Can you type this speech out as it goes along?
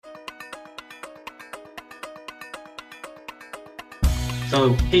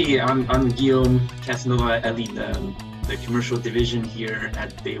So, hey, I'm Guillaume Casanova. I lead the commercial division here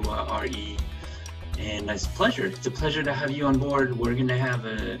at BayWa RE, and it's a pleasure. It's a pleasure to have you on board. We're going to have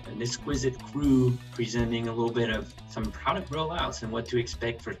an exquisite crew presenting a little bit of some product rollouts and what to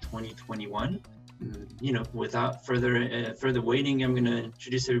expect for 2021. Without further waiting, I'm going to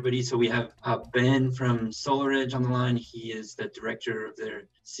introduce everybody. So we have Ben from SolarEdge on the line. He is the director of their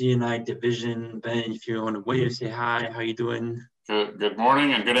C&I division. Ben, if you want to wave, say hi. How you doing? Good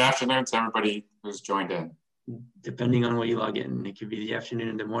morning and good afternoon to everybody who's joined in. Depending on what you log in, it could be the afternoon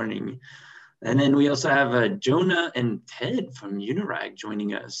and the morning. And then we also have Jonah and Ted from Unirag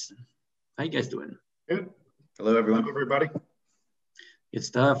joining us. How you guys doing? Good. Hello, everyone. Hello, everybody. Good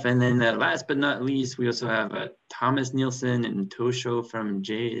stuff. And then last but not least, we also have Thomas Nielsen and Tosho from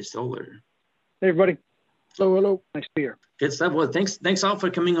J Solar. Hey, everybody. Hello. Nice to be here. Good stuff. Well, thanks all for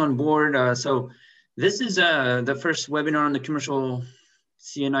coming on board. So this is the first webinar on the commercial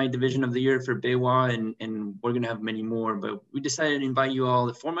C&I division of the year for BayWa, and we're going to have many more, but we decided to invite you all.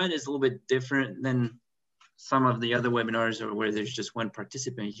 The format is a little bit different than some of the other webinars where there's just one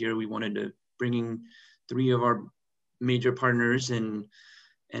participant here. We wanted to bring in 3 of our major partners and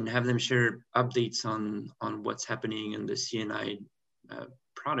have them share updates on what's happening in the C&I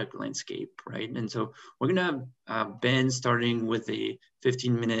product landscape, right? And so we're gonna have Ben starting with a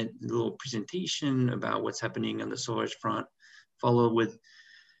 15-minute little presentation about what's happening on the SolarEdge front, followed with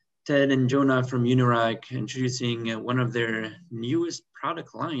Ted and Jonah from Unirag introducing one of their newest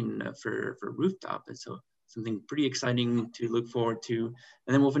product line for rooftop. And so something pretty exciting to look forward to.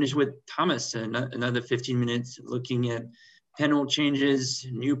 And then we'll finish with Thomas, another 15 minutes looking at panel changes,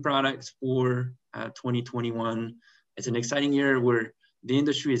 new products for 2021. It's an exciting year where the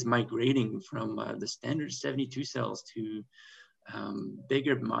industry is migrating from the standard 72 cells to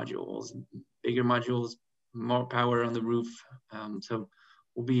bigger modules, more power on the roof. So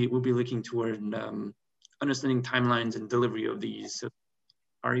we'll be looking toward understanding timelines and delivery of these, so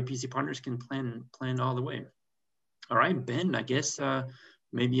our EPC partners can plan all the way. All right, Ben, I guess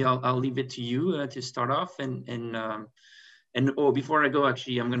maybe I'll leave it to you to start off, and oh, before I go,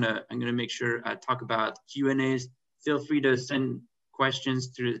 actually, I'm gonna make sure I talk about Q&As. Feel free to send questions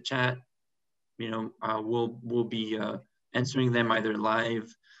through the chat. We'll be answering them either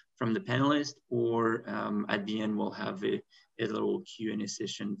live from the panelists, or at the end we'll have a little Q&A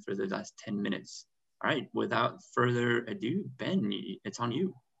session for the last 10 minutes. All right, without further ado, Ben, it's on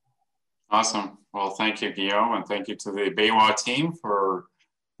you. Awesome. Well, thank you, Guillaume, and thank you to the BayWa team for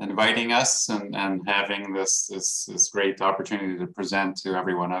inviting us and having this great opportunity to present to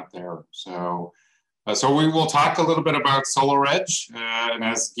everyone out there. So we will talk a little bit about SolarEdge, and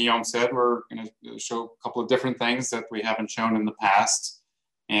as Guillaume said, we're going to show a couple of different things that we haven't shown in the past.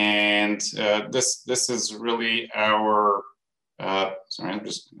 And this is really our sorry, I'm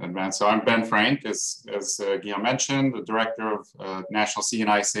just advanced. So I'm Ben Frank, as Guillaume mentioned, the director of National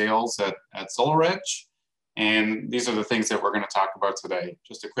C&I Sales at SolarEdge. And these are the things that we're going to talk about today.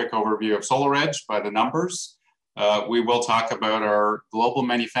 Just a quick overview of SolarEdge by the numbers. We will talk about our global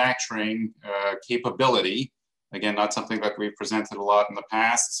manufacturing capability. Again, not something that we've presented a lot in the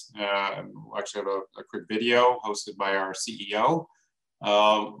past. We'll actually have a quick video hosted by our CEO.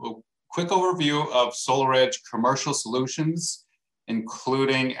 A quick overview of SolarEdge commercial solutions,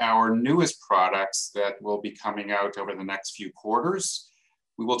 including our newest products that will be coming out over the next few quarters.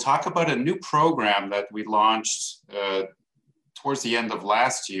 We will talk about a new program that we launched towards the end of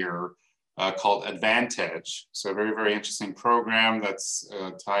last year called Advantage. So a very, very interesting program that's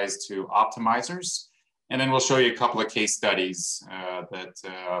ties to optimizers. And then we'll show you a couple of case studies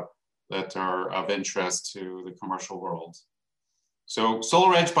that are of interest to the commercial world. So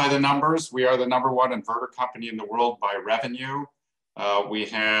SolarEdge by the numbers, we are the #1 inverter company in the world by revenue. We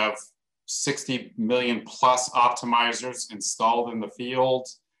have 60 million plus optimizers installed in the field.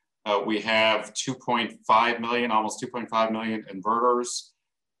 We have 2.5 million, almost 2.5 million inverters,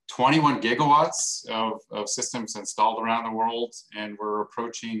 21 gigawatts of systems installed around the world, and we're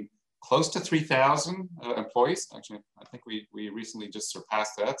approaching close to 3,000 employees. Actually, I think we recently just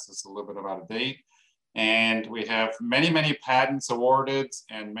surpassed that, so it's a little bit out of date. And we have many, many patents awarded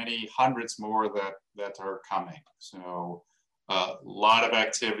and many hundreds more that are coming. So a lot of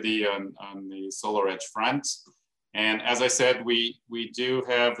activity on the SolarEdge front. And as I said, we do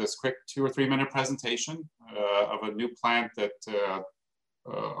have this quick 2 or 3 minute presentation of a new plant that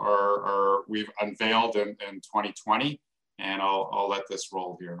we've unveiled in 2020. And I'll let this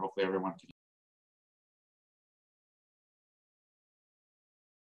roll here. Hopefully everyone can.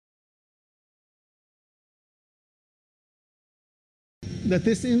 That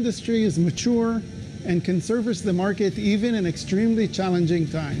this industry is mature and can service the market even in extremely challenging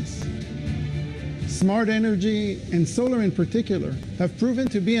times. Smart energy, and solar in particular, have proven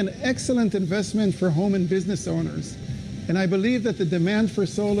to be an excellent investment for home and business owners. And I believe that the demand for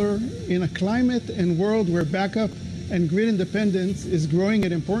solar in a climate and world where backup and grid independence is growing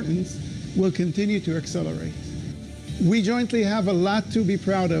in importance will continue to accelerate. We jointly have a lot to be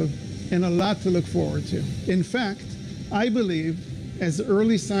proud of and a lot to look forward to. In fact, I believe, as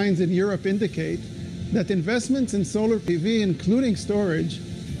early signs in Europe indicate, that investments in solar PV, including storage,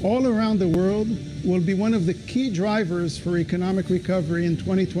 all around the world will be one of the key drivers for economic recovery in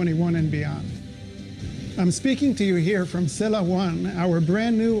 2021 and beyond. I'm speaking to you here from Sela 1, our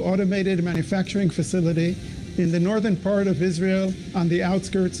brand new automated manufacturing facility in the northern part of Israel on the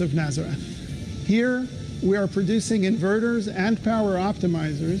outskirts of Nazareth. Here, we are producing inverters and power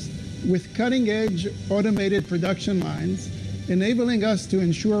optimizers with cutting-edge automated production lines, enabling us to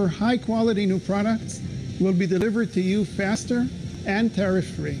ensure high-quality new products will be delivered to you faster and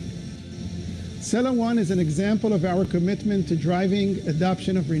tariff-free. Sela 1 is an example of our commitment to driving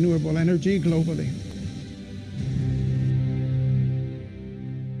adoption of renewable energy globally.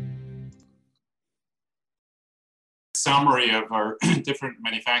 Summary of our different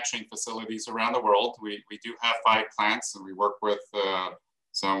manufacturing facilities around the world. We do have 5 plants, and we work with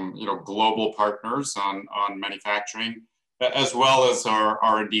some global partners on manufacturing, as well as our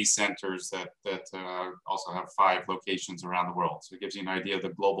R&D centers that also have 5 locations around the world. So it gives you an idea of the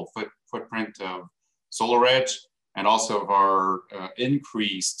global footprint of SolarEdge, and also of our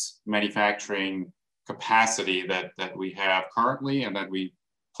increased manufacturing capacity that we have currently, and that we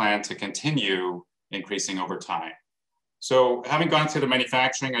plan to continue increasing over time. So having gone through the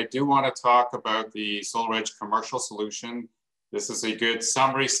manufacturing, I do want to talk about the SolarEdge commercial solution. This is a good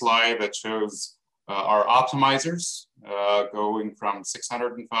summary slide that shows our optimizers going from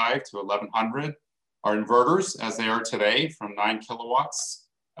 605 to 1100, our inverters as they are today from 9 kilowatts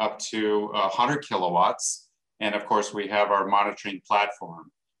up to 100 kilowatts. And of course, we have our monitoring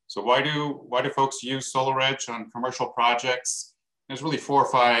platform. So why do folks use SolarEdge on commercial projects? There's really 4 or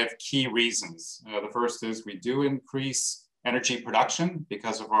 5 key reasons. The first is we do increase energy production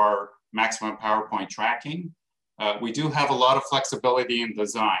because of our maximum power point tracking. We do have a lot of flexibility in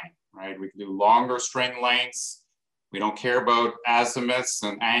design, right? We can do longer string lengths. We don't care about azimuths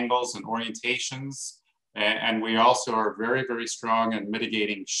and angles and orientations. And we also are very, very strong in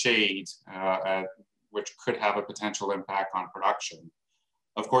mitigating shade, which could have a potential impact on production.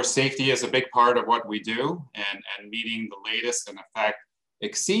 Of course, safety is a big part of what we do, and meeting the latest, and in fact,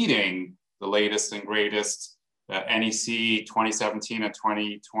 exceeding the latest and greatest NEC 2017 and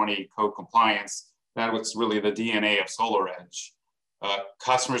 2020 code compliance. That was really the DNA of SolarEdge.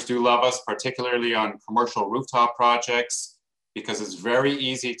 Customers do love us, particularly on commercial rooftop projects, because it's very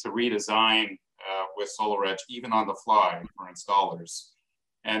easy to redesign with SolarEdge, even on the fly for installers.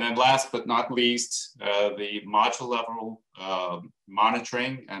 And then last but not least, the module level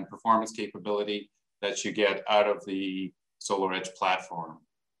monitoring and performance capability that you get out of the SolarEdge platform.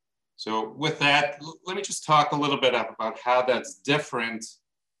 So with that, let me just talk a little bit about how that's different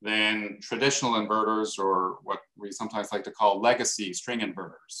than traditional inverters, or what we sometimes like to call legacy string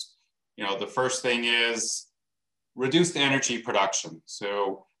inverters. The first thing is reduced energy production.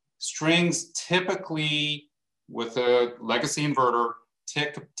 So strings typically, with a legacy inverter,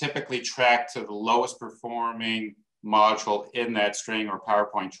 typically track to the lowest performing module in that string or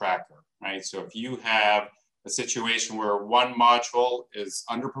PowerPoint tracker, right? So if you have a situation where one module is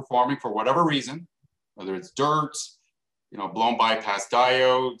underperforming for whatever reason, whether it's dirt, blown bypass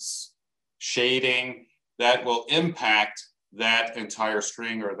diodes, shading, that will impact that entire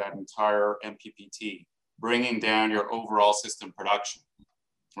string or that entire MPPT, bringing down your overall system production,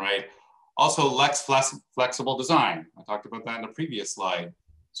 right? Also, less flexible design. I talked about that in the previous slide.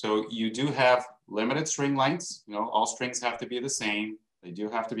 So you do have limited string lengths. All strings have to be the same. They do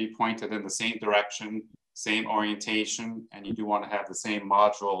have to be pointed in the same direction, same orientation, and you do want to have the same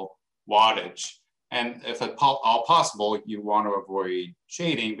module wattage. And if at all possible, you want to avoid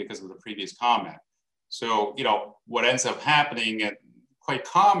shading because of the previous comment. So, what ends up happening, and quite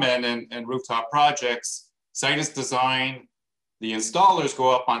common in rooftop projects, site is designed, the installers go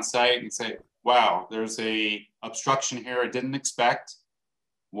up on site and say, wow, there's a obstruction here I didn't expect.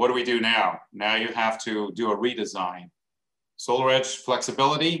 What do we do now? Now you have to do a redesign. SolarEdge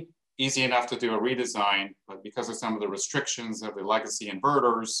flexibility, easy enough to do a redesign, but because of some of the restrictions of the legacy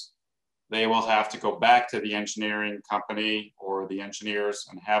inverters, they will have to go back to the engineering company or the engineers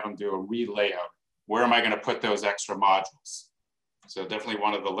and have them do a re-layout. Where am I going to put those extra modules? So definitely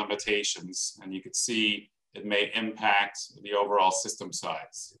one of the limitations, and you could see it may impact the overall system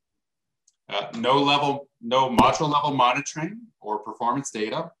size. No module level monitoring or performance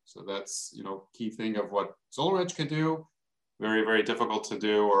data. So that's, key thing of what SolarEdge can do. Very, very difficult to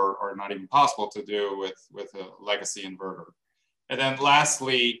do or not even possible to do with a legacy inverter. And then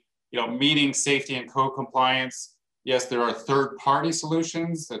lastly, meeting safety and code compliance. Yes, there are third-party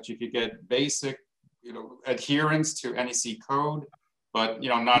solutions that you could get basic, adherence to NEC code, but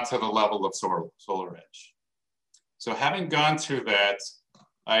not to the level of SolarEdge. So having gone through that,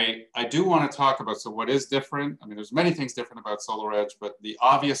 I do want to talk about, so what is different? I mean, there's many things different about SolarEdge, but the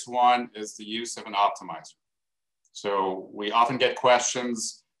obvious one is the use of an optimizer. So we often get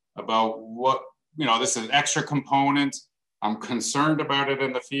questions about what, this is an extra component. I'm concerned about it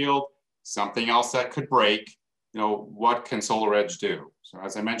in the field, something else that could break, what can SolarEdge do? So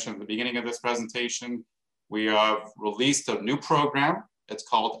as I mentioned at the beginning of this presentation, we have released a new program. It's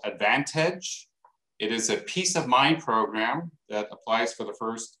called Advantage. It is a peace of mind program that applies for the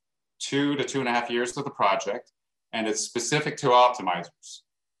first 2 to 2.5 years of the project, and it's specific to optimizers.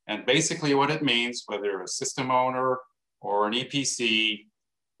 And basically what it means, whether you're a system owner or an EPC,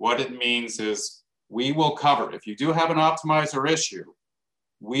 what it means is we will cover, if you do have an optimizer issue,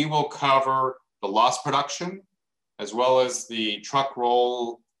 we will cover the lost production as well as the truck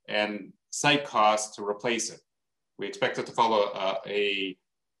roll and site costs to replace it. We expect it to follow a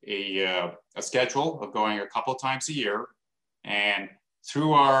schedule of going a couple of times a year. And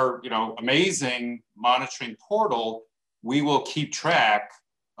through our amazing monitoring portal, we will keep track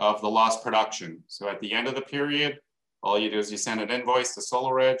of the lost production. So at the end of the period, all you do is you send an invoice to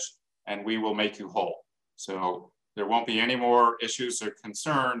SolarEdge and we will make you whole. So there won't be any more issues or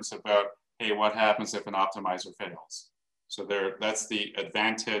concerns about, hey, what happens if an optimizer fails? So that's the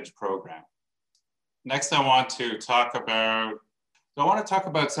Advantage program. Next, I want to talk about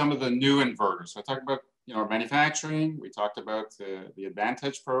some of the new inverters. So I talked about manufacturing. We talked about the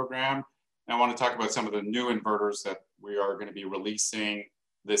Advantage program. And I want to talk about some of the new inverters that we are going to be releasing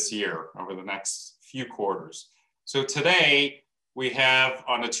this year over the next few quarters. So today we have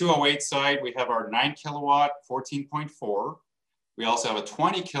on the 208 side, we have our 9 kilowatt 14.4. We also have a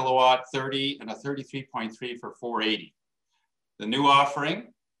 20 kilowatt 30 and a 33.3 for 480. The new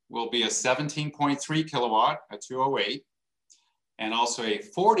offering will be a 17.3 kilowatt at 208 and also a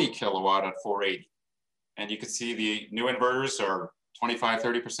 40 kilowatt at 480. And you can see the new inverters are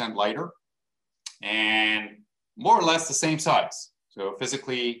 25–30% lighter and more or less the same size. So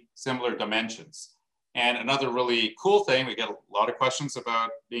physically similar dimensions. And another really cool thing, we get a lot of questions about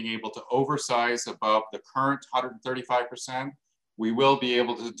being able to oversize above the current 135%. We will be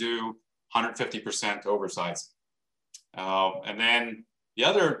able to do 150% oversizing. And then the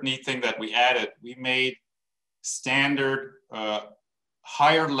other neat thing that we added, we made standard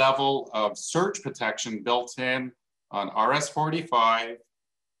higher level of surge protection built in on RS-485,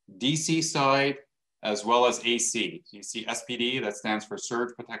 DC side, as well as AC. So you see SPD, that stands for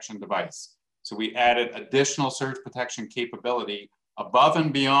Surge Protection Device. So we added additional surge protection capability above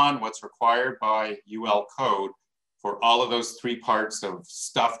and beyond what's required by UL code for all of those 3 parts of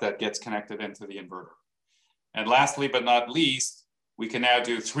stuff that gets connected into the inverter. And lastly, but not least, we can now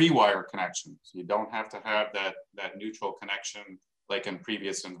do 3-wire connections. You don't have to have that neutral connection like in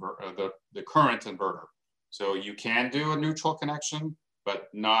previous the current inverter. So you can do a neutral connection, but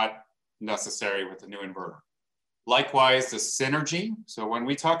not necessary with the new inverter. Likewise, the Synergy. So when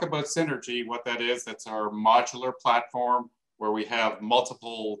we talk about Synergy, what that is, that's our modular platform where we have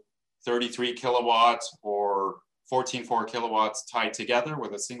multiple 33 kilowatts or 14.4 kilowatts tied together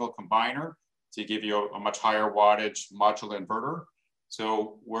with a single combiner to give you a much higher wattage modular inverter.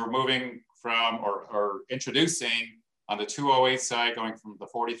 So we're moving from or introducing on the 208 side, going from the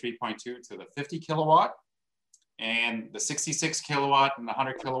 43.2 to the 50 kilowatt, and the 66 kilowatt and the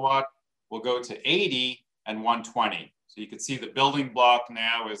 100 kilowatt will go to 80 and 120. So you can see the building block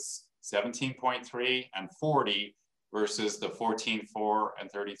now is 17.3 and 40 versus the 14.4 and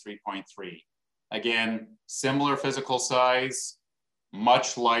 33.3. Again, similar physical size,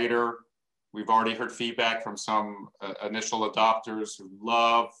 much lighter. We've already heard feedback from some initial adopters who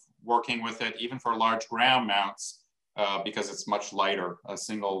love working with it, even for large ground mounts, because it's much lighter. A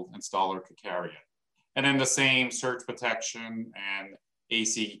single installer could carry it. And then the same surge protection and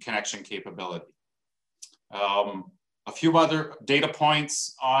AC connection capability. A few other data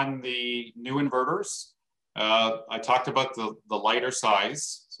points on the new inverters. I talked about the lighter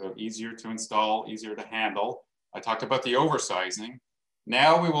size, so easier to install, easier to handle. I talked about the oversizing.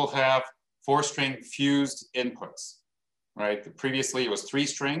 Now we will have 4-string fused inputs, right? Previously it was 3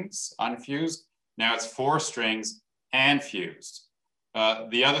 strings unfused. Now it's 4 strings and fused.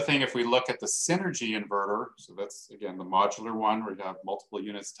 The other thing, if we look at the Synergy inverter, so that's again the modular one where you have multiple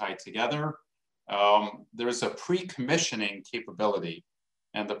units tied together, there's a pre-commissioning capability.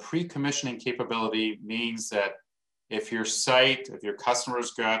 And the pre-commissioning capability means that if your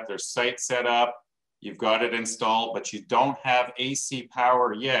customer's got their site set up, you've got it installed, but you don't have AC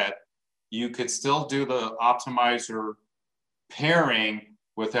power yet, you could still do the optimizer pairing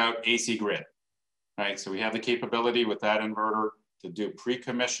without AC grid, right? So we have the capability with that inverter to do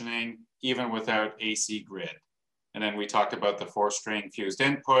pre-commissioning even without AC grid. And then we talked about the 4-string fused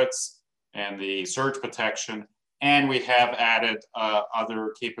inputs and the surge protection. And we have added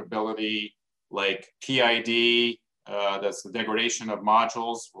other capability like PID, that's the degradation of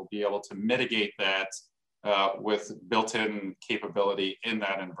modules. We'll be able to mitigate that with built-in capability in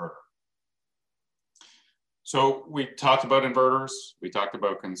that inverter. So we talked about inverters. We talked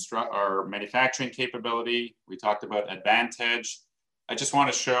about our manufacturing capability. We talked about Advantage. I just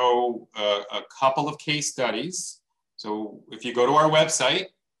want to show a couple of case studies. So if you go to our website,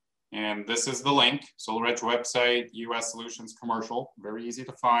 and this is the link, SolarEdge website, US Solutions Commercial, very easy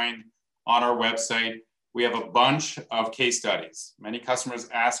to find on our website. We have a bunch of case studies. Many customers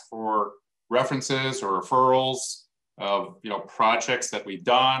ask for references or referrals of projects that we've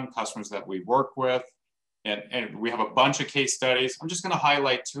done, customers that we work with, and we have a bunch of case studies. I'm just gonna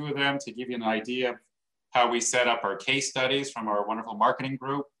highlight 2 of them to give you an idea of how we set up our case studies from our wonderful marketing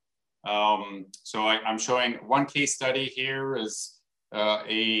group. So I'm showing one case study here is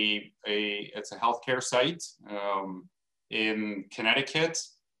it's a healthcare site in Connecticut.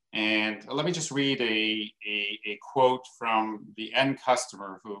 And let me just read a quote from the end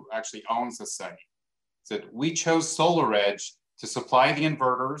customer who actually owns the site. It said, "We chose SolarEdge to supply the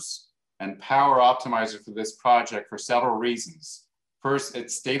inverters and power optimizer for this project for several reasons. First,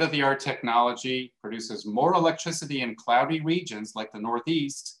 its state-of-the-art technology produces more electricity in cloudy regions like the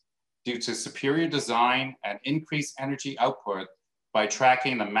Northeast due to superior design and increased energy output by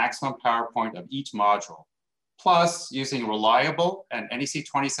tracking the maximum power point of each module. Plus, using reliable and NEC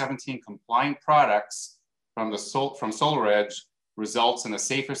 2017 compliant products from SolarEdge results in a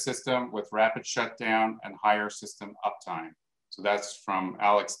safer system with rapid shutdown and higher system uptime." So that's from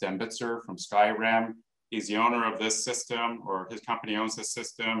Alex Dembitzer from Skyrem. He's the owner of this system, or his company owns this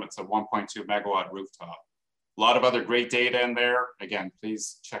system. It's a 1.2 megawatt rooftop. A lot of other great data in there. Again,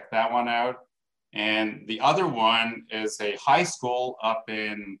 please check that one out. And the other one is a high school up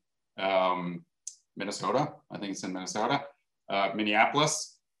in Minnesota. I think it's in Minnesota,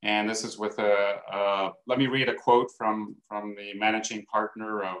 Minneapolis. And this is with let me read a quote from the managing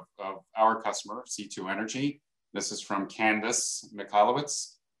partner of our customer, C2 Energy. This is from Candace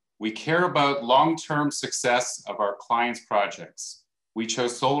Mikhalowicz. "We care about long-term success of our clients' projects. We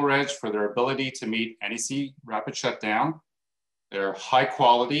chose SolarEdge for their ability to meet NEC rapid shutdown, their high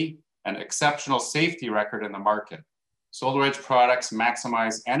quality and exceptional safety record in the market. SolarEdge products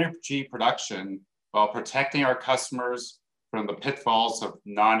maximize energy production while protecting our customers from the pitfalls of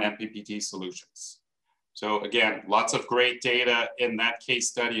non-MPPT solutions." So again, lots of great data in that case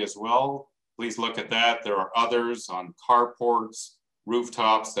study as well. Please look at that. There are others on carports,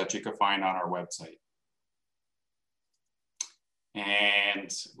 rooftops that you can find on our website.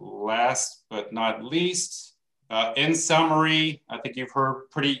 And last but not least, in summary, I think you've heard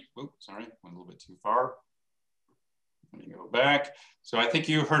went a little bit too far. Let me go back. So I think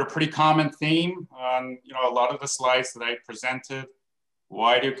you heard a pretty common theme on a lot of the slides that I presented.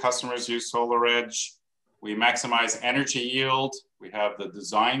 Why do customers use SolarEdge? We maximize energy yield. We have the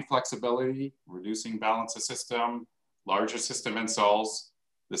design flexibility, reducing balance of system, larger system installs,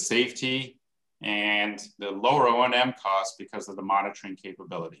 the safety, and the lower O&M costs because of the monitoring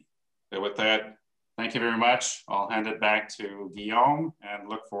capability. So with that, thank you very much. I'll hand it back to Guillaume and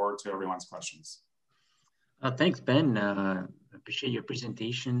look forward to everyone's questions. Thanks, Ben. Appreciate your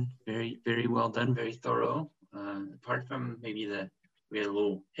presentation. Very, very well done, very thorough. Apart from maybe we had a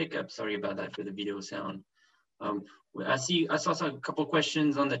little hiccup, sorry about that for the video sound. I saw a couple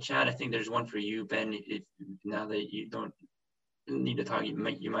questions on the chat. I think there's one for you, Ben. If now that you don't need to talk, you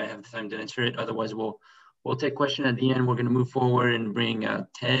might have time to answer it. Otherwise, we'll take question at the end. We're going to move forward and bring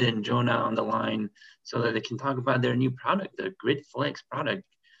Ted and Jonah on the line so that they can talk about their new product, the GridFlex product.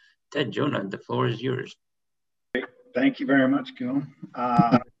 Ted, Jonah, the floor is yours. Thank you very much, Guillaume.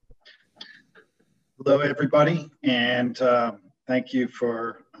 Hello, everybody, and thank you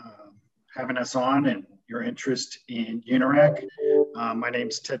for having us on and your interest in Unirac. My name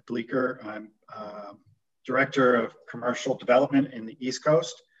is Ted Bleeker. I'm Director of Commercial Development in the East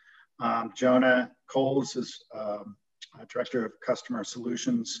Coast. Jonah Coles is Director of Customer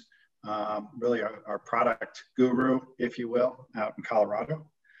Solutions really our product guru, if you will, out in Colorado.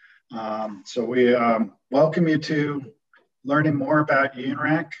 So we welcome you to learning more about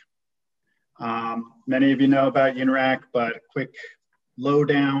Unirac. Many of you know about Unirac, but a quick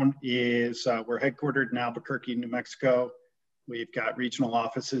lowdown is we're headquartered in Albuquerque, New Mexico. We've got regional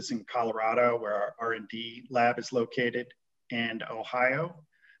offices in Colorado where our R&D lab is located, and Ohio.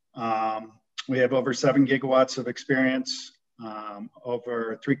 We have over 7 gigawatts of experience,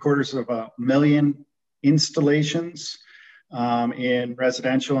 over 750,000 installations in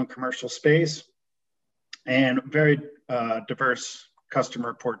residential and commercial space, and very diverse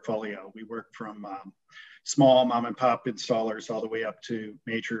customer portfolio. We work from small mom and pop installers all the way up to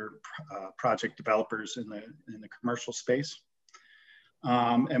major project developers in the commercial space.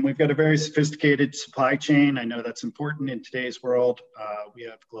 And we've got a very sophisticated supply chain. I know that's important in today's world. We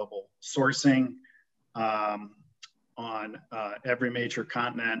have global sourcing on every major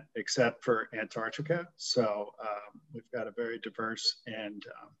continent except for Antarctica. So we've got a very diverse and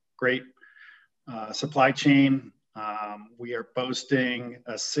great supply chain. We are boasting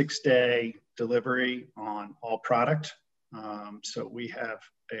a 6-day delivery on all product. So we have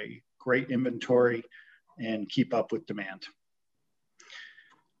a great inventory and keep up with demand.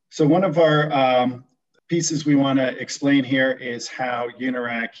 So one of our pieces we want to explain here is how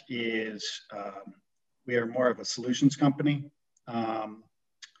Unirac is, we are more of a solutions company.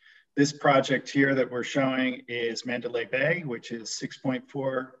 This project here that we're showing is Mandalay Bay, which is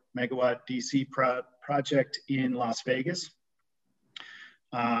 6.4 megawatt DC project in Las Vegas.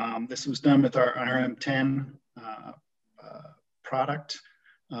 This was done with our RM10 product,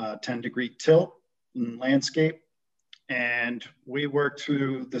 10-degree tilt and landscape. And we worked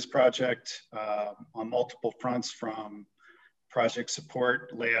through this project on multiple fronts, from project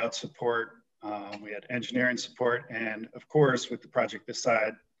support, layout support, we had engineering support, and of course, with the project this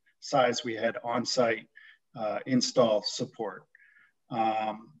size, we had on-site install support.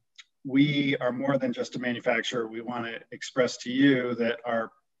 We are more than just a manufacturer. We want to express to you that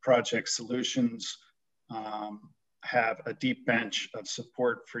our project solutions have a deep bench of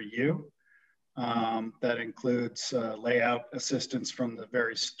support for you. That includes layout assistance from the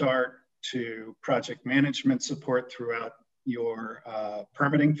very start to project management support throughout your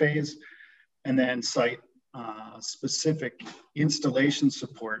permitting phase, and then site specific installation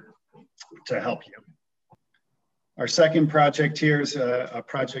support to help you. Our second project here is a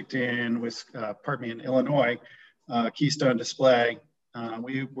project in Illinois, Keystone Display.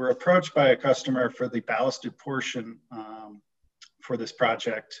 We were approached by a customer for the ballasted portion for this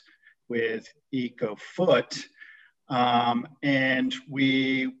project with EcoFoot, and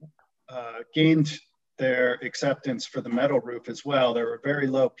we gained their acceptance for the metal roof as well. There were very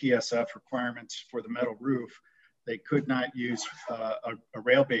low PSF requirements for the metal roof. They could not use a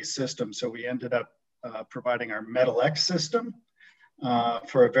rail-based system, so we ended up providing our Metal X system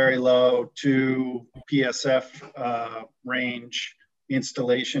for a very low 2 PSF range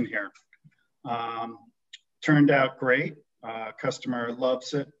installation here. Turned out great. Customer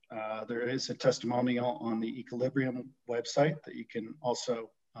loves it. There is a testimonial on the Equilibrium website that you can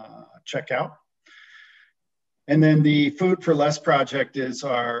also check out. And then the Food for Less project is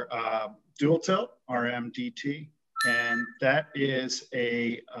our dual tilt, RMDT. And that is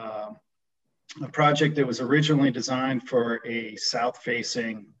a project that was originally designed for a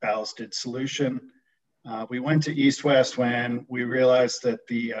south-facing ballasted solution. We went to east-west when we realized that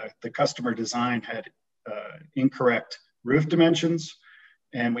the customer design had incorrect roof dimensions,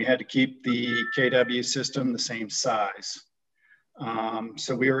 and we had to keep the KW system the same size.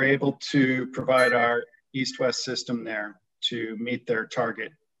 So we were able to provide our east-west system there to meet their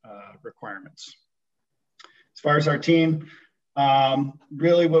target requirements. As far as our team,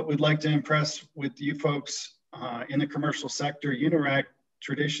 really what we'd like to impress with you folks in the commercial sector, Unirac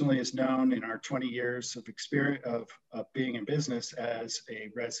traditionally is known in our 20 years of experience of being in business as a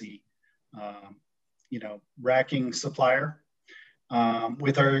resi, racking supplier.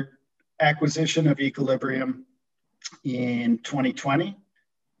 With our acquisition of Equilibrium in 2020,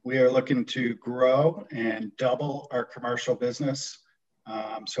 we are looking to grow and double our commercial business.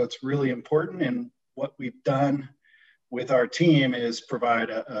 So it's really important. And what we've done with our team is provide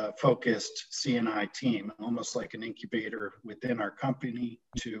a focused C&I team, almost like an incubator within our company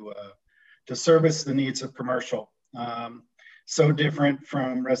to service the needs of commercial. So different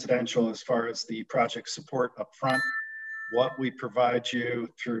from residential as far as the project support up front, what we provide you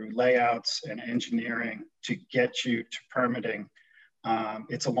through layouts and engineering to get you to permitting.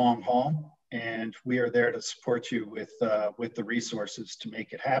 It's a long haul, and we are there to support you with the resources to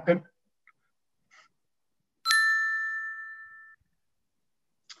make it happen.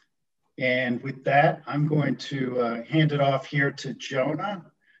 And with that, I'm going to hand it off here to Jonah,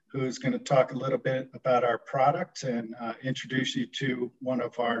 who's going to talk a little bit about our product and introduce you to one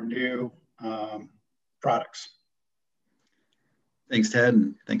of our new products. Thanks, Ted,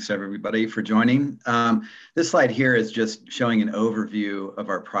 and thanks to everybody for joining. This slide here is just showing an overview of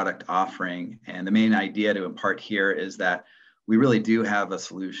our product offering. And the main idea to impart here is that we really do have a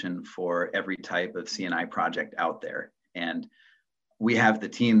solution for every type of C&I project out there. And we have the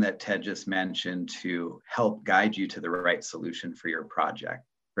team that Ted just mentioned to help guide you to the right solution for your project.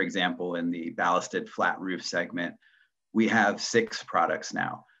 For example, in the ballasted flat roof segment, we have 6 products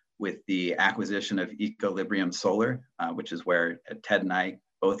now. With the acquisition of Equilibrium Solar, which is where Ted and I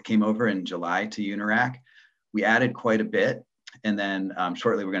both came over in July to Unirac. We added quite a bit. And then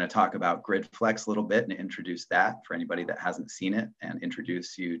shortly, we're going to talk about GridFlex a little bit and introduce that for anybody that hasn't seen it, and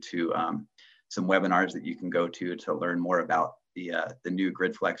introduce you to some webinars that you can go to learn more about the new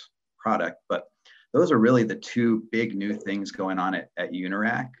GridFlex product. But those are really the 2 big new things going on at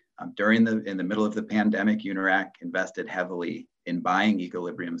Unirac. In the middle of the pandemic, Unirac invested heavily in buying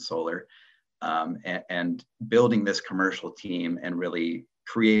Equilibrium Solar and building this commercial team and really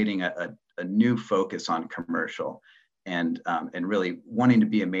creating a new focus on commercial and really wanting to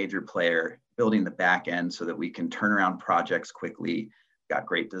be a major player, building the back end so that we can turn around projects quickly. Got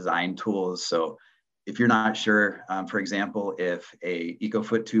great design tools. So if you're not sure, for example, if a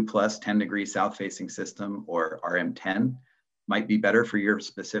EcoFoot 2 Plus 10-degree south-facing system or RM10 might be better for your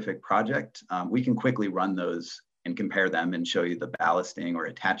specific project, we can quickly run those and compare them and show you the ballasting or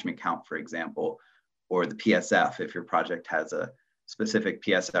attachment count, for example, or the PSF if your project has a specific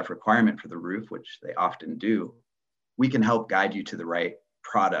PSF requirement for the roof, which they often do. We can help guide you to the right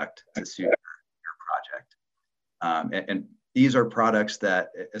product to suit your project. And these are products that,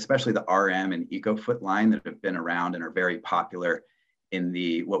 especially the RM and EcoFoot line, that have been around and are very popular in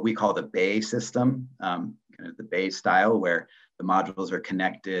the what we call the bay system, kind of the bay style, where the modules are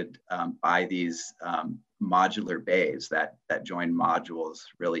connected by these modular bays that join modules,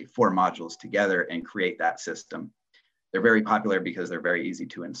 really 4 modules together and create that system. They're very popular because they're very easy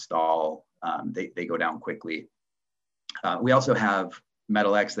to install. They go down quickly. We also have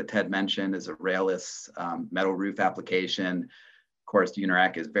MetalX that Ted mentioned is a railless metal roof application. Of course,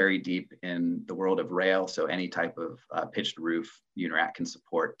 Unirac is very deep in the world of rail, so any type of pitched roof, Unirac can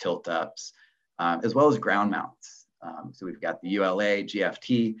support tilt ups, as well as ground mounts. So we've got the ULA,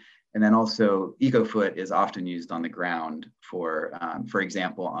 GFT, and then also EcoFoot is often used on the ground for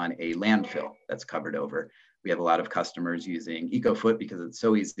example, on a landfill that's covered over. We have a lot of customers using EcoFoot because it's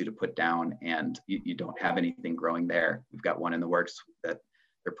so easy to put down and you don't have anything growing there. We've got one in the works that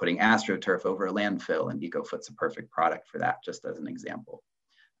they're putting AstroTurf over a landfill, and EcoFoot's a perfect product for that, just as an example.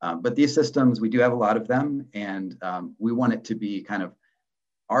 But these systems, we do have a lot of them, and we want it to be kind of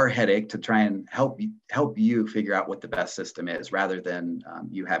our headache to try and help you figure out what the best system is, rather than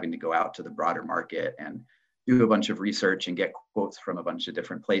you having to go out to the broader market and do a bunch of research and get quotes from a bunch of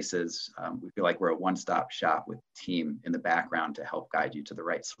different places. We feel like we're a one-stop shop with a team in the background to help guide you to the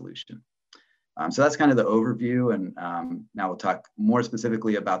right solution. So that's kind of the overview, and now we'll talk more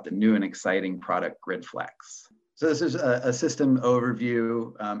specifically about the new and exciting product, GridFlex. So this is a system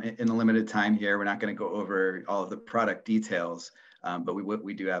overview in a limited time here. We're not going to go over all of the product details, but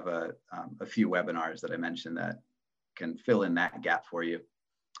we do have a few webinars that I mentioned that can fill in that gap for you.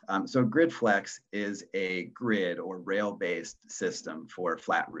 So GridFlex is a grid or rail-based system for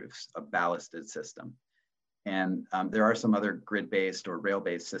flat roofs, a ballasted system. And there are some other grid-based or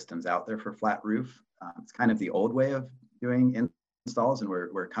rail-based systems out there for flat roof. It's kind of the old way of doing installs, and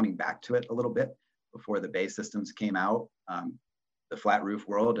we're coming back to it a little bit. Before the bay systems came out, the flat roof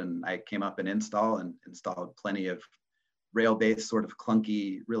world, and I came up in install and installed plenty of rail-based sort of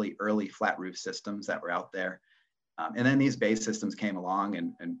clunky, really early flat roof systems that were out there. And then these base systems came along,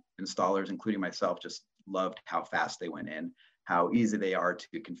 and installers, including myself, just loved how fast they went in, how easy they are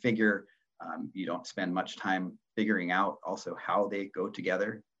to configure. You don't spend much time figuring out also how they go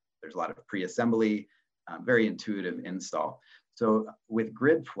together. There's a lot of pre-assembly, very intuitive install. So with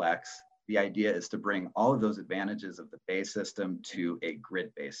GridFlex, the idea is to bring all of those advantages of the base system to a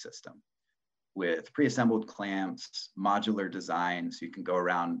grid-based system with pre-assembled clamps, modular design, so you can go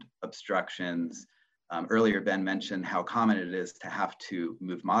around obstructions. Earlier, Ben mentioned how common it is to have to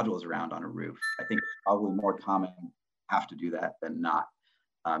move modules around on a roof. I think it's probably more common to have to do that than not.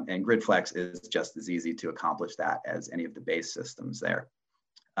 And GridFlex is just as easy to accomplish that as any of the base systems there.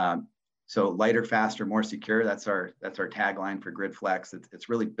 So lighter, faster, more secure, that's our tagline for GridFlex. It's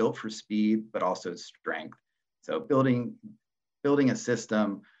really built for speed, but also strength. So building a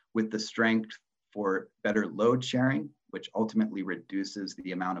system with the strength for better load sharing, which ultimately reduces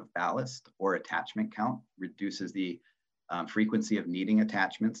the amount of ballast or attachment count, reduces the frequency of needing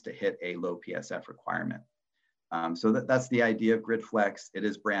attachments to hit a low PSF requirement. So that's the idea of GridFlex. It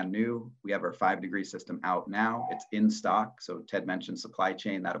is brand new. We have our 5-degree system out now. It's in stock. So Ted mentioned supply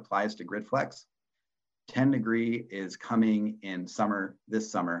chain, that applies to GridFlex. 10-degree is coming in summer,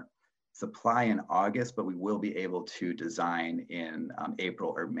 this summer. Supply in August, but we will be able to design in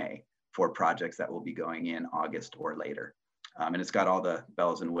April or May for projects that will be going in August or later. And it's got all the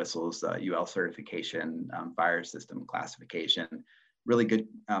bells and whistles, UL certification, fire system classification, really good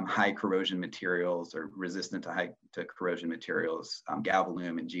high corrosion materials or resistant to corrosion materials,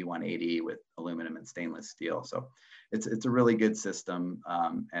 Galvalume and G180 with aluminum and stainless steel. So it's a really good system,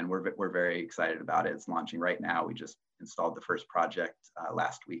 and we're very excited about it. It's launching right now. We just installed the first project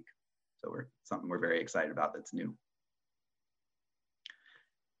last week. So something we're very excited about that's new.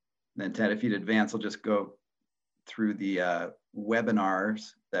 And then Ted, if you'd advance, I'll just go through the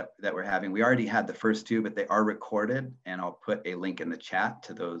webinars that we're having. We already had the first 2, but they are recorded, and I'll put a link in the chat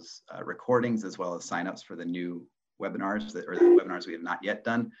to those recordings as well as signups for the new webinars or the webinars we have not yet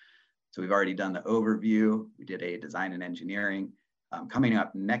done. So we've already done the overview. We did a design and engineering. Coming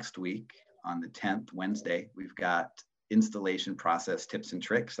up next week on the 10th, Wednesday, we've got installation process tips and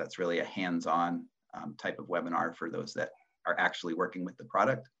tricks. That's really a hands-on type of webinar for those that are actually working with the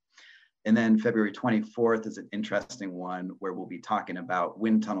product. And then February 24th is an interesting one where we'll be talking about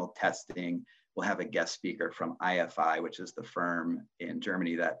wind tunnel testing. We'll have a guest speaker from IFI, which is the firm in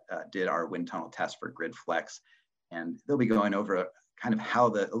Germany that did our wind tunnel test for GridFlex. And they'll be going over kind of how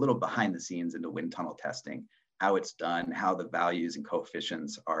a little behind the scenes into wind tunnel testing, how it's done, how the values and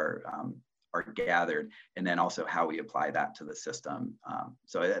coefficients are gathered, and then also how we apply that to the system.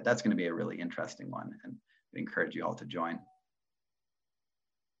 So that's going to be a really interesting one, and I encourage you all to join.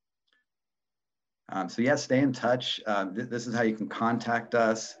 So yeah, stay in touch. This is how you can contact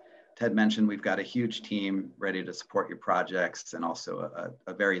us. Ted mentioned we've got a huge team ready to support your projects, and also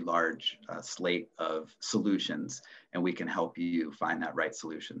a very large slate of solutions, and we can help you find that right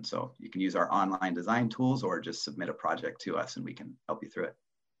solution. So you can use our online design tools or just submit a project to us and we can help you through it.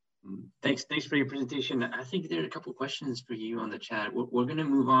 Thanks for your presentation. I think there are a couple of questions for you on the chat. We're going to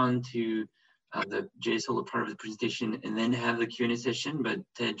move on to the JA Solar part of the presentation and then have the Q&A session. But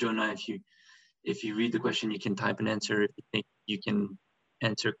Ted, Jonah, if you read the question, you can type an answer. If you think you can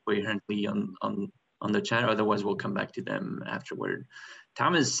answer coherently on the chat, otherwise we'll come back to them afterward.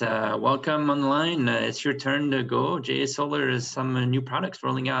 Thomas, welcome on the line. It's your turn to go. JA Solar has some new products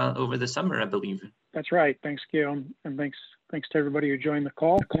rolling out over the summer, I believe. That's right. Thanks, Guillaume, and thanks to everybody who joined the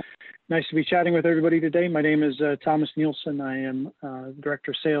call. Nice to be chatting with everybody today. My name is Thomas Nielsen. I am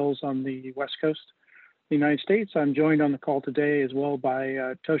Director of Sales on the West Coast of the United States. I'm joined on the call today as well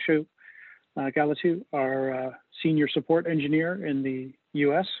by Tosho Galatu, our Senior Support Engineer in the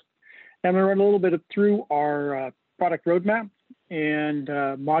US. I'm going to run a little bit through our product roadmap and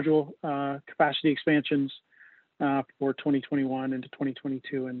module capacity expansions for 2021 into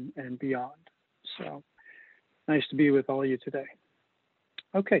 2022 and beyond. So nice to be with all of you today.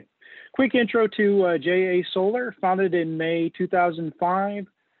 Okay, quick intro to JA Solar, founded in May 2005,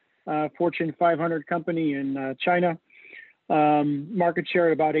 Fortune 500 company in China. Market share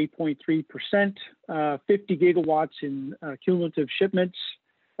at about 8.3%, 50 gigawatts in cumulative shipments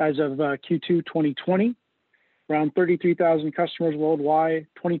as of Q2 2020, around 33,000 customers worldwide,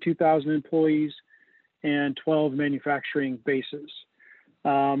 22,000 employees, and 12 manufacturing bases.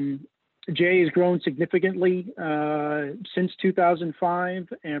 JA has grown significantly since 2005,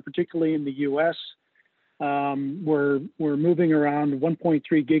 and particularly in the US. We're moving around 1.3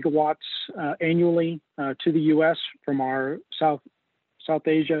 gigawatts annually to the US from our South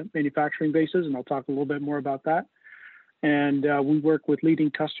Asia manufacturing bases, and I'll talk a little bit more about that. And we work with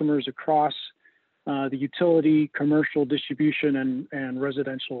leading customers across the utility, commercial, distribution, and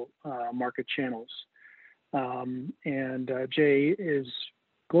residential market channels. JA is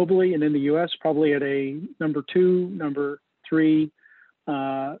globally and in the US probably at a number 2, number 3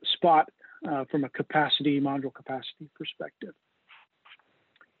 spot from a module capacity perspective.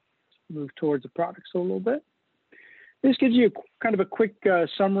 Move towards the products a little bit. This gives you kind of a quick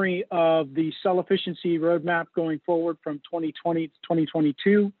summary of the cell efficiency roadmap going forward from 2020 to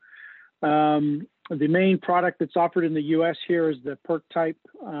 2022. The main product that's offered in the US here is the PERC type,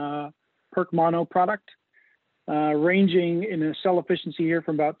 PERC mono product, ranging in a cell efficiency here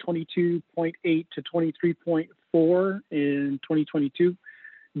from about 22.8 to 23.4 in 2022.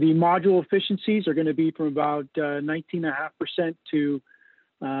 The module efficiencies are going to be from about 19.5% to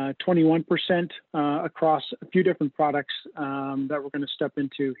 21% across a few different products that we're going to step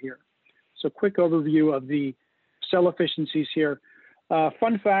into here. So quick overview of the cell efficiencies here.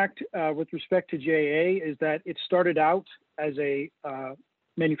 Fun fact with respect to JA is that it started out as a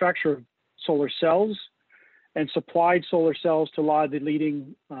manufacturer of solar cells and supplied solar cells to a lot of the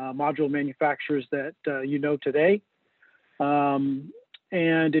leading module manufacturers that you know today. And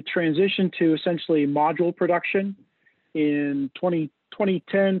it transitioned to essentially module production in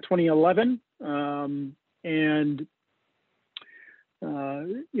 2010, 2011.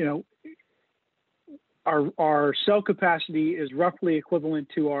 You know, our cell capacity is roughly equivalent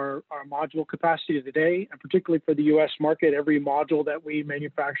to our module capacity today, and particularly for the U.S. market, every module that we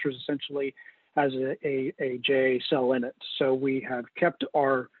manufacture essentially has a JA cell in it. So we have kept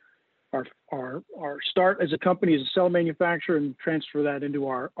our start as a company as a cell manufacturer and transfer that into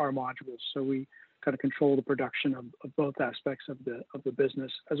our modules. So we kind of control the production of both aspects of the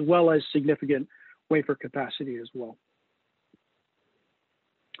business, as well as significant wafer capacity as well.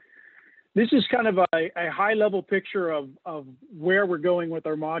 This is kind of a high-level picture of where we're going with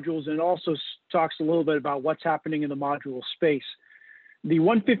our modules, and also talks a little bit about what's happening in the module space. The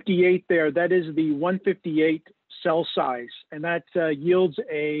 158 there, that is the 158 cell size, and that yields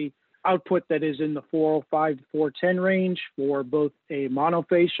a output that is in the 405 to 410 range for both a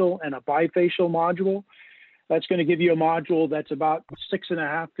monofacial and a bifacial module. That's going to give you a module that's about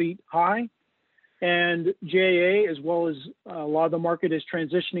 6.5 feet high. And JA, as well as a lot of the market, is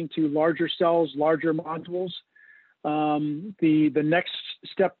transitioning to larger cells, larger modules. The next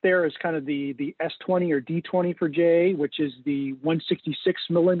step there is kind of the S20 or D20 for JA, which is the 166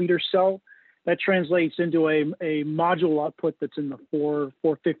 millimeter cell. That translates into a module output that's in the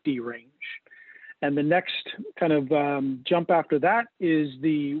 450 range. And the next kind of jump after that is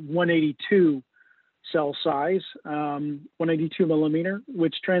the 182 cell size, 182 millimeter,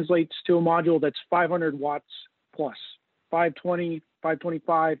 which translates to a module that's 500 watts plus, 520,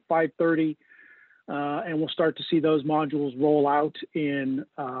 525, 530. And we'll start to see those modules roll out in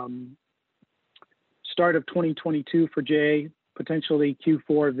start of 2022 for JA, potentially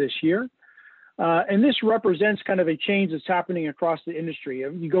Q4 of this year. And this represents kind of a change that's happening across the industry.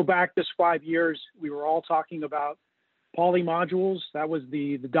 You go back this 5 years, we were all talking about poly modules. That was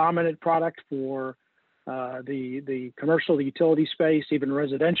the dominant product for the commercial, the utility space, even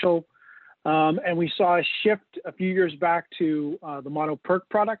residential. And we saw a shift a few years back to the mono PERC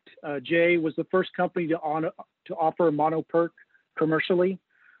product. JA was the first company to offer mono PERC commercially,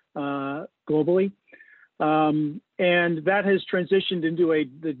 globally. And that has transitioned into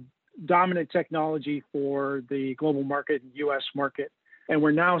the dominant technology for the global market and US market. And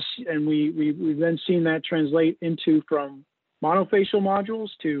we're now, and we've then seen that translate into from monofacial modules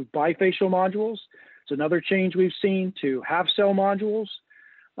to bifacial modules. It's another change we've seen to half cell modules.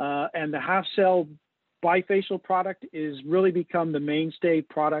 And the half cell bifacial product is really become the mainstay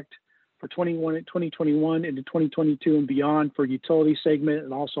product for 2021 into 2022 and beyond for utility segment,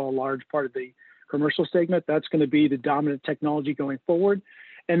 and also a large part of the commercial segment. That's going to be the dominant technology going forward.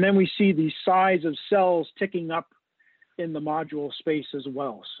 And then we see the size of cells ticking up in the module space as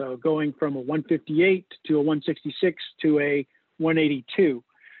well. So going from a 158 to a 166 to a 182.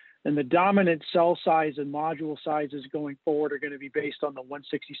 And the dominant cell size and module sizes going forward are going to be based on the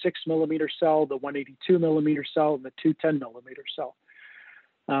 166 millimeter cell, the 182 millimeter cell, and the 210 millimeter cell.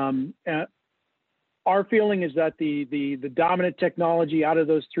 Our feeling is that the dominant technology out of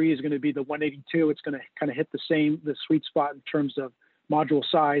those three is going to be the 182. It's going to kind of hit the sweet spot in terms of module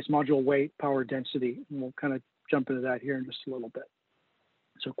size, module weight, power density. And we'll kind of jump into that here in just a little bit.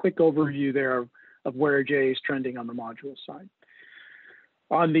 So quick overview there of where JA is trending on the module side.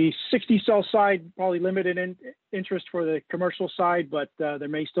 On the 60 cell side, probably limited interest for the commercial side, but there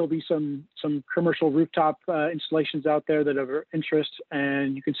may still be some commercial rooftop installations out there that have interest.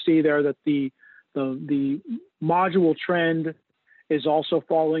 And you can see there that the module trend is also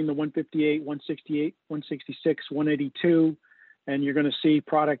following the 158, 168, 166, 182. And you're going to see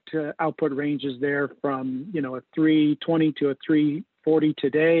product output ranges there from, you know, a 320 to a 340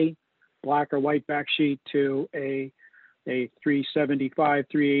 today, black or white backsheet, to a 375,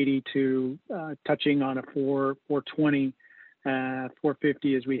 380 to touching on a 420,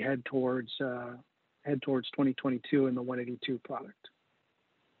 450 as we head towards 2022 in the 182 product.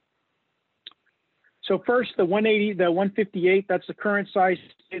 So first, the 158, that's the current size.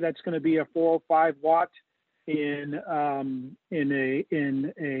 That's going to be a 405 watt in a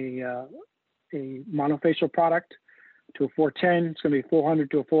monofacial product. To a 410, it's going to be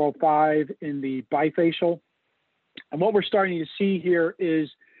 400 to a 405 in the bifacial. And what we're starting to see here is,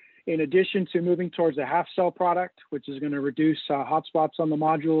 in addition to moving towards a half cell product, which is going to reduce hotspots on the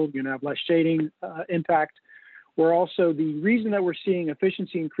module, you're going to have less shading impact. We're also, the reason that we're seeing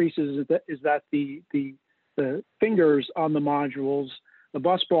efficiency increases is that the the fingers on the modules, the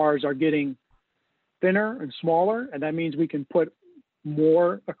bus bars are getting thinner and smaller, and that means we can put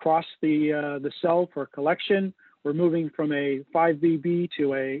more across the cell for collection. We're moving from a 5 BB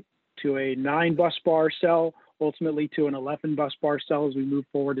to a 9 bus bar cell, ultimately to an 11 bus bar cell as we move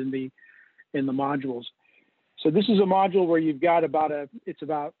forward in the modules. So this is a module where you've got it's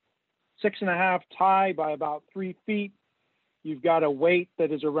about 6.5 high by about 3 feet. You've got a weight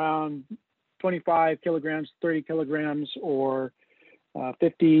that is around 25 kilograms, 30 kilograms, or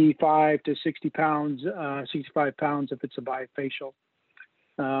 55 to 60 pounds, 65 pounds if it's a bifacial.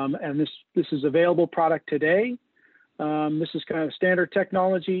 And this is available product today. This is kind of standard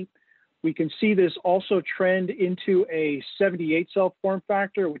technology. We can see this also trend into a 78 cell form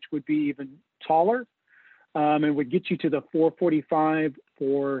factor, which would be even taller, and would get you to the 445,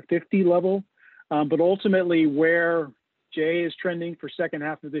 450 level. But ultimately where JA is trending for second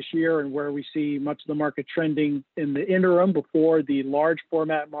half of this year, and where we see much of the market trending in the interim before the large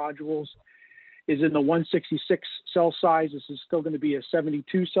format modules, is in the 166 cell size. This is still going to be a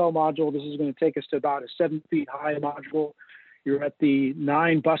 72 cell module. This is going to take us to about a 7 feet high module. You're at the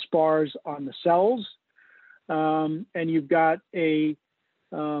 9 bus bars on the cells, and you've got a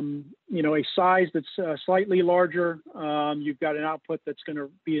a size that's slightly larger. You've got an output that's going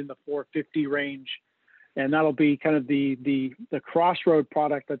to be in the 450 range, and that'll be kind of the crossroad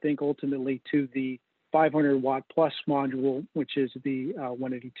product, I think, ultimately to the 500 watt plus module, which is the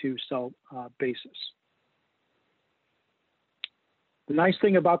 182 cell basis. The nice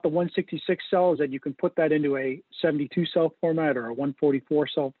thing about the 166 cell is that you can put that into a 72 cell format or a 144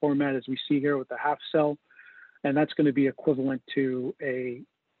 cell format, as we see here with the half cell, and that's going to be equivalent to a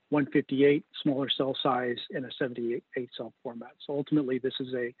 158 smaller cell size in a 78 cell format. So ultimately, this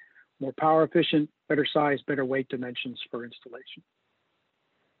is a more power efficient, better size, better weight dimensions for installation.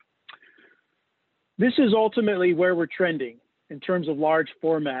 This is ultimately where we're trending in terms of large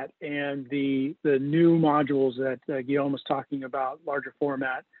format and the new modules that Guillaume was talking about, larger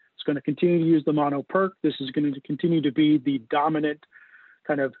format. It's going to continue to use the mono PERC. This is going to continue to be the dominant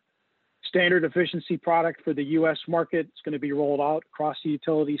kind of standard efficiency product for the US market. It's going to be rolled out across the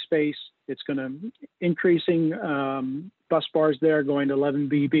utility space. It's going to increasing bus bars there, going to 11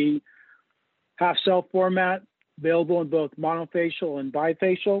 BB. Half cell format, available in both monofacial and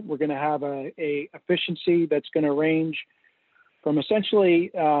bifacial. We're going to have a efficiency that's going to range from essentially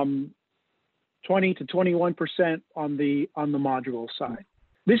 20 to 21% on the module side.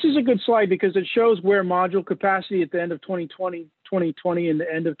 This is a good slide because it shows where module capacity at the end of 2020 and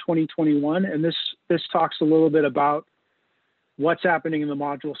the end of 2021, and this talks a little bit about what's happening in the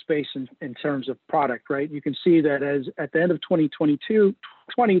module space in terms of product, right? You can see that as at the end of 2020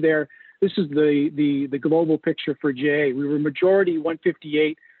 there, this is the global picture for JA. We were majority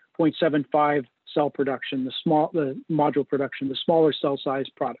 158.75 cell production, the module production, the smaller cell size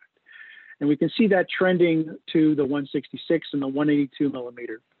product. And we can see that trending to the 166 and the 182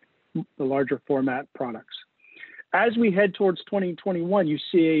 millimeter, the larger format products. As we head towards 2021, you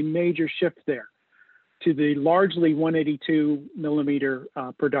see a major shift there to the largely 182 millimeter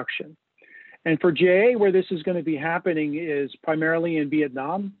production. And for JA, where this is going to be happening is primarily in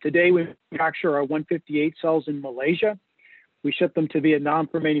Vietnam. Today, we manufacture our 158 cells in Malaysia. We ship them to Vietnam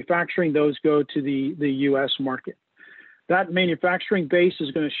for manufacturing. Those go to the US market. That manufacturing base is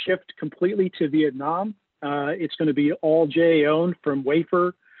going to shift completely to Vietnam. It's going to be all JA owned, from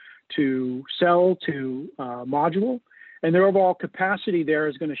wafer to cell to module. And their overall capacity there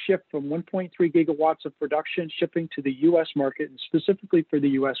is going to shift from 1.3 gigawatts of production shipping to the US market, and specifically for the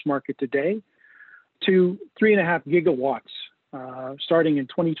US market today, to 3.5 gigawatts starting in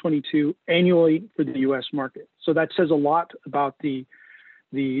 2022 annually for the US market. So that says a lot about the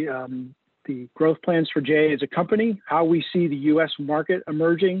growth plans for JA as a company, how we see the US market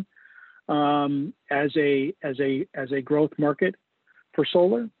emerging as a growth market for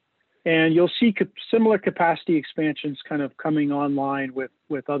solar. And you'll see similar capacity expansions kind of coming online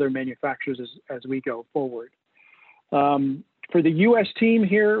with other manufacturers as we go forward. For the US team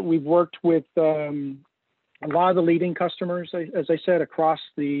here, we've worked with a lot of the leading customers, as I said, across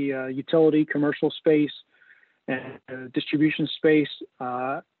the utility, commercial space, and distribution space.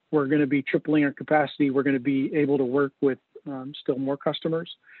 We're going to be tripling our capacity. We're going to be able to work with still more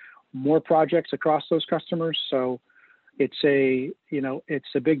customers, more projects across those customers. So it's a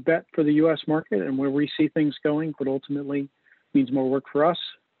big bet for the US market, and where we see things going, but ultimately means more work for us,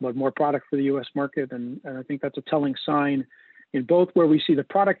 but more product for the US market. And I think that's a telling sign in both where we see the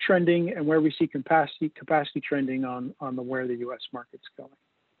product trending and where we see capacity trending on where the US market's going.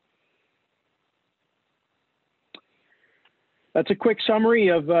 That's a quick summary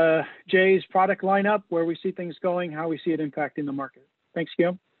of Jay's product lineup, where we see things going, how we see it impacting the market. Thanks,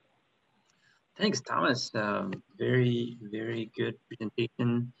 Guillaume. Thanks, Thomas. Very, very good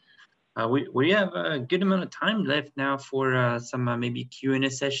presentation. We have a good amount of time left now for some maybe Q&A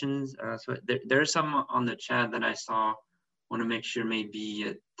sessions. So there are some on the chat that I saw. Want to make sure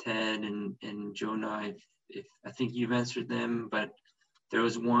maybe Ted and Jonah, if I think you've answered them, but there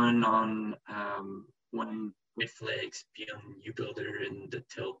was one on one grid flags beyond uBuilder and the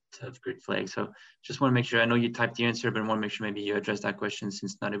tilt of grid flags. So just want to make sure, I know you typed the answer, but I want to make sure maybe you address that question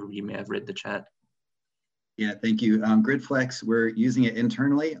since not everybody may have read the chat. Yeah, thank you. GridFlex, we're using it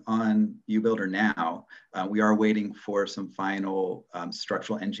internally on uBuilder now. We are waiting for some final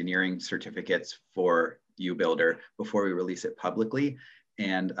structural engineering certificates for uBuilder before we release it publicly.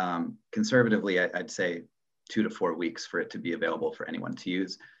 And conservatively, I'd say 2 to 4 weeks for it to be available for anyone to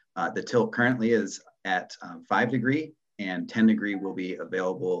use. The tilt currently is at 5 degree, and 10 degree will be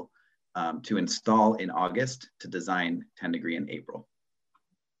available to install in August, to design 10 degree in April.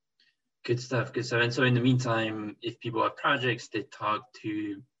 Good stuff, good stuff. And so in the meantime, if people have projects, they talk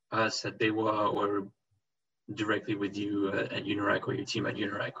to us at BayWa or directly with you at Unirac or your team at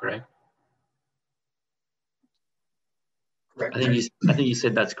Unirac, correct? Correct. I think you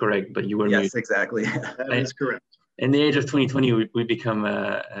said that's correct, but you were Yes, exactly. That is correct. In the age of 2020, we become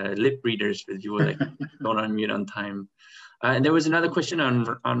lip readers with you, like don't unmute on time. And there was another question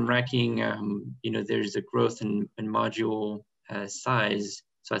on racking. You know, there's a growth in module size.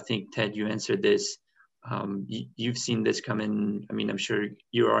 So I think, Ted, you answered this. You've seen this come in. I mean, I'm sure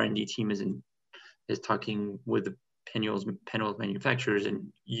your R&D team is talking with the panel manufacturers,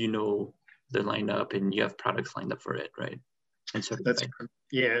 and you know the lineup, and you have products lined up for it, right? And so that's,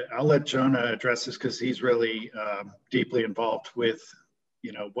 yeah, I'll let Jonah address this because he's really deeply involved with,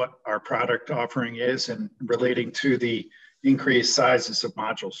 you know, what our product offering is and relating to the increased sizes of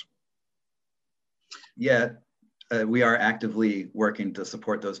modules. Yeah. We are actively working to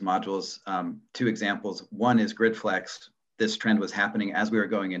support those modules. 2 examples. One is GridFlex. This trend was happening as we were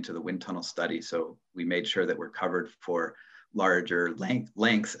going into the wind tunnel study. So we made sure that we're covered for larger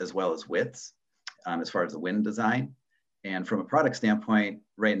lengths as well as widths as far as the wind design. And from a product standpoint,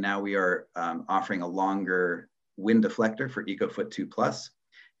 right now we are offering a longer wind deflector for EcoFoot 2 Plus.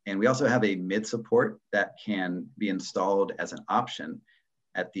 And we also have a mid support that can be installed as an option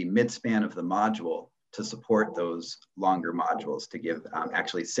at the midspan of the module to support those longer modules, to give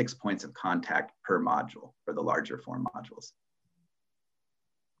actually 6 points of contact per module for the larger form modules.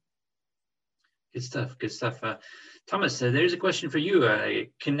 Good stuff, good stuff. Thomas, there's a question for you.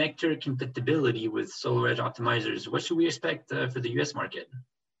 Connector compatibility with SolarEdge optimizers. What should we expect for the US market?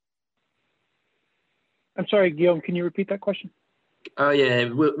 I'm sorry, Guillaume, can you repeat that question? Oh yeah,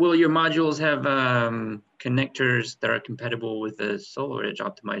 will your modules have connectors that are compatible with the SolarEdge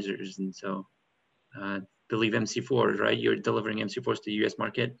optimizers? And so, believe MC4s, right? You're delivering MC4s to the US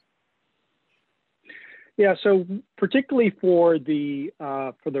market? Yeah, so particularly for the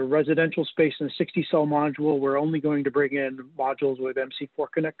residential space in a 60 cell module, we're only going to bring in modules with MC4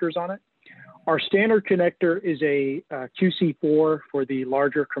 connectors on it. Our standard connector is a QC4 for the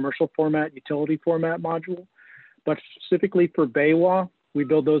larger commercial format, utility format module. But specifically for BayWa, we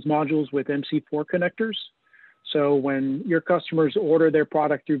build those modules with MC4 connectors. So when your customers order their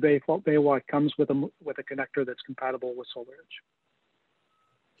product through BayWa, it comes with a connector that's compatible with SolarEdge.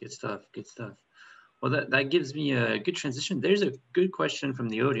 Good stuff, good stuff. Well, that gives me a good transition. There's a good question from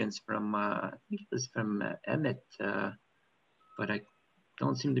the audience from, I think it was from Emmett, but I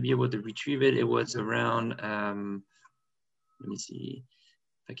don't seem to be able to retrieve it. It was around, let me see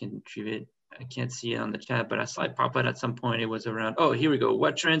if I can retrieve it. I can't see it on the chat, but I saw it pop out at some point. It was around, oh, here we go.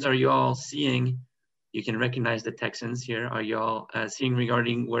 What trends are you all seeing? You can recognize the Texans here. Are y'all seeing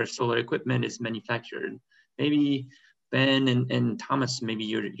regarding where solar equipment is manufactured? Maybe Ben and Thomas, maybe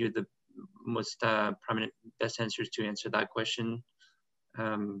you're the most prominent, best answers to answer that question.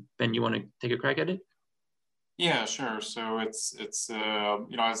 Ben, you want to take a crack at it? Yeah, sure. So it's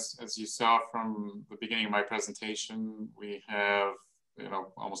you know, as you saw from the beginning of my presentation, we have, you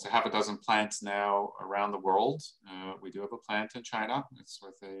know, almost a half a dozen plants now around the world. We do have a plant in China. It's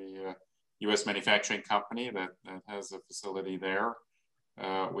with a U.S. manufacturing company that has a facility there.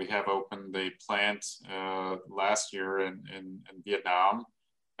 We have opened a plant last year in Vietnam.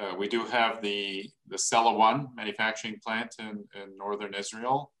 We do have the Sella 1 manufacturing plant in northern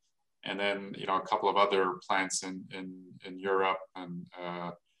Israel, and then, you know, a couple of other plants in Europe. And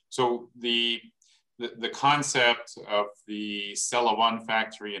so the concept of the Sella 1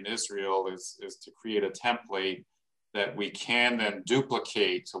 factory in Israel is to create a template that we can then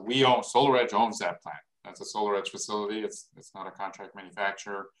duplicate. So SolarEdge owns that plant. That's a SolarEdge facility. It's not a contract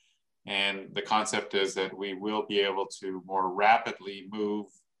manufacturer. And the concept is that we will be able to more rapidly move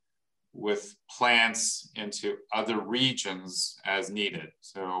with plants into other regions as needed.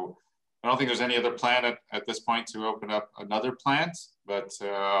 So I don't think there's any other plan at this point to open up another plant, but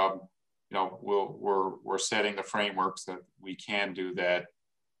you know, we're setting the frameworks that we can do that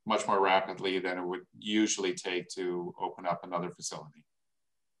much more rapidly than it would usually take to open up another facility.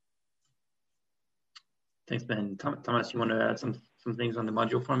 Thanks, Ben. Thomas, you want to add some things on the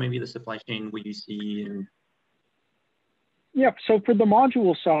module front, maybe the supply chain, what you see? And... Yeah, so for the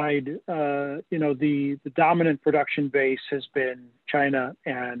module side, you know, the dominant production base has been China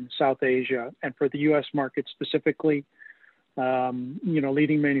and South Asia. And for the US market specifically, you know,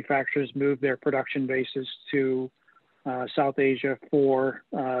 leading manufacturers move their production bases to South Asia for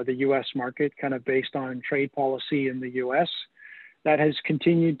the US market, kind of based on trade policy in the US. That has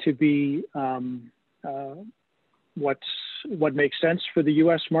continued to be what makes sense for the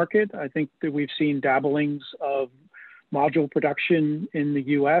US market. I think that we've seen dabblings of module production in the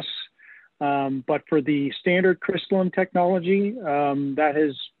US, but for the standard crystalline technology, that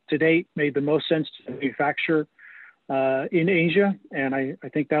has to date made the most sense to manufacture in Asia. And I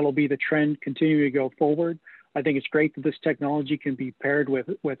think that'll be the trend continuing to go forward. I think it's great that this technology can be paired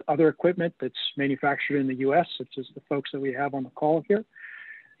with other equipment that's manufactured in the US, such as the folks that we have on the call here.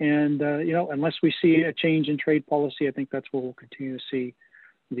 And, you know, unless we see a change in trade policy, I think that's where we'll continue to see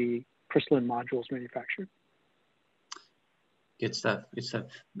the crystalline modules manufactured. Good stuff. Good stuff.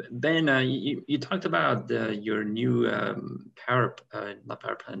 Ben, you talked about your new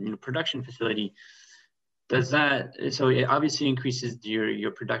production facility. Does that, so it obviously increases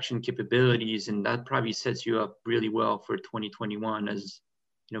your production capabilities, and that probably sets you up really well for 2021, as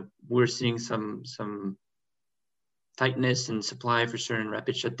you know, we're seeing some tightness in supply for certain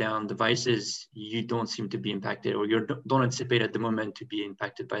rapid shutdown devices. You don't seem to be impacted, or you don't anticipate at the moment to be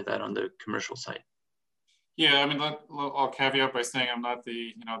impacted by that on the commercial side. Yeah, I mean, I'll caveat by saying I'm not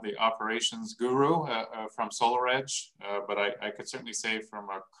the operations guru from SolarEdge, but I could certainly say from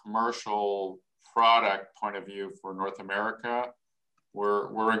a commercial product point of view for North America,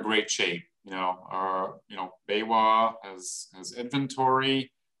 we're in great shape. BayWa has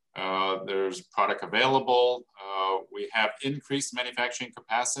inventory. There's product available. We have increased manufacturing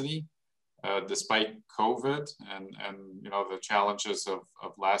capacity despite COVID and the challenges of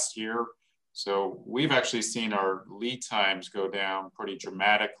last year. So we've actually seen our lead times go down pretty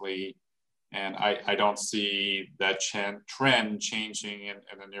dramatically, and I don't see that trend changing in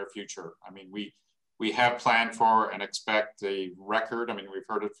the near future. I mean, we have planned for and expect a record. I mean, we've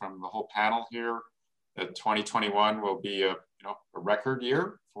heard it from the whole panel here that 2021 will be a record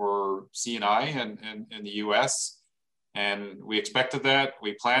year for C&I in the US, and we expected that.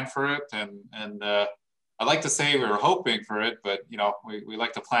 We planned for it, and I like to say we were hoping for it, but we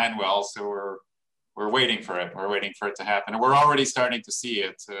like to plan well, so we're waiting for it. We're waiting for it to happen, and we're already starting to see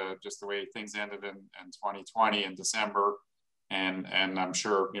it. Just the way things ended in 2020 in December, and I'm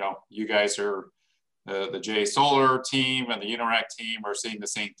sure you guys are the J Solar team and the Unirac team are seeing the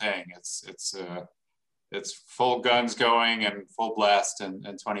same thing. It's full guns going and full blast in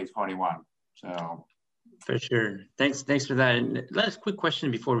 2021. So. For sure. Thanks for that. And last quick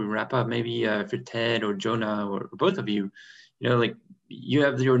question before we wrap up, maybe for Ted or Jonah or both of you. Like you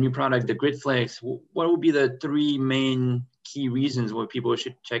have your new product, the GridFlex. What would be the 3 main key reasons why people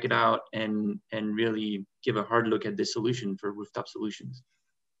should check it out and really give a hard look at this solution for rooftop solutions?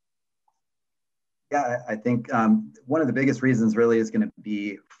 Yeah, I think one of the biggest reasons really is going to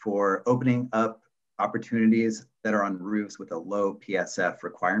be for opening up opportunities that are on roofs with a low PSF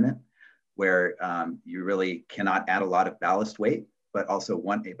requirement, where you really cannot add a lot of ballast weight, but also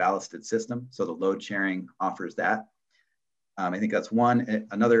want a ballasted system. So the load sharing offers that. I think that's one.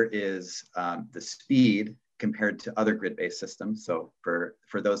 Another is the speed compared to other grid-based systems. So for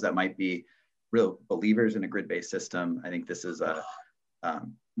those that might be real believers in a grid-based system, I think this is a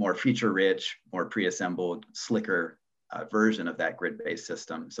more feature-rich, more pre-assembled, slicker version of that grid-based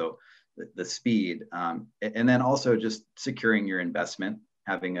system. So the speed, and then also just securing your investment,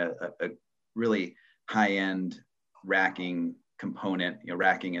 having a really high-end racking component.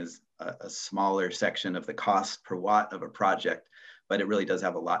 Racking is a smaller section of the cost per watt of a project, but it really does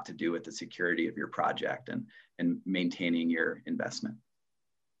have a lot to do with the security of your project and maintaining your investment.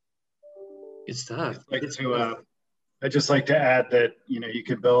 Good stuff. I'd just like to add that you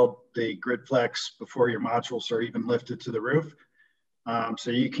can build the GridFlex before your modules are even lifted to the roof. So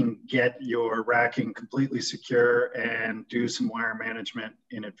you can get your racking completely secure and do some wire management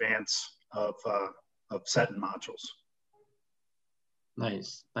in advance of setting modules.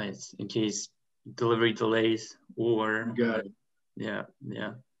 Nice. In case delivery delays or Good. Yeah.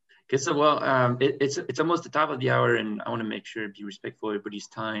 Okay, so well, it's almost the top of the hour, and I want to make sure to be respectful of everybody's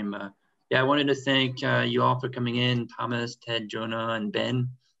time. I wanted to thank you all for coming in, Thomas, Ted, Jonah, and Ben.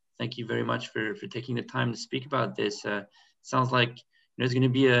 Thank you very much for taking the time to speak about this. Sounds like it's going to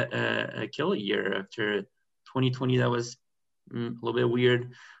be a killer year after 2020. That was a little bit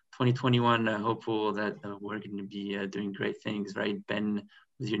weird. 2021, hopeful that we're going to be doing great things, right? Ben,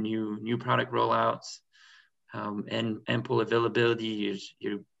 with your new product rollouts and ample availability,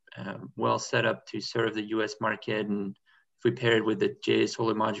 you're well set up to serve the U.S. market. And if we pair it with the JA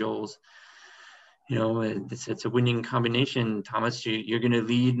Solar modules, it's a winning combination. Thomas, you're going to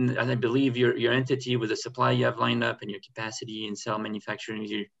lead, and I believe your entity with the supply you have lined up and your capacity in cell manufacturing,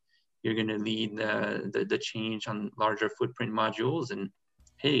 you're going to lead the change on larger footprint modules. And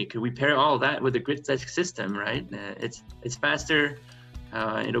hey, could we pair all that with a grid-edge system, right? It's faster.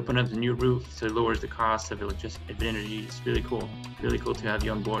 It opens up a new route, so it lowers the cost of electricity, of energy. It's really cool to have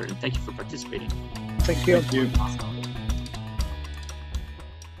you on board. And thank you for participating. Thank you. Thank you.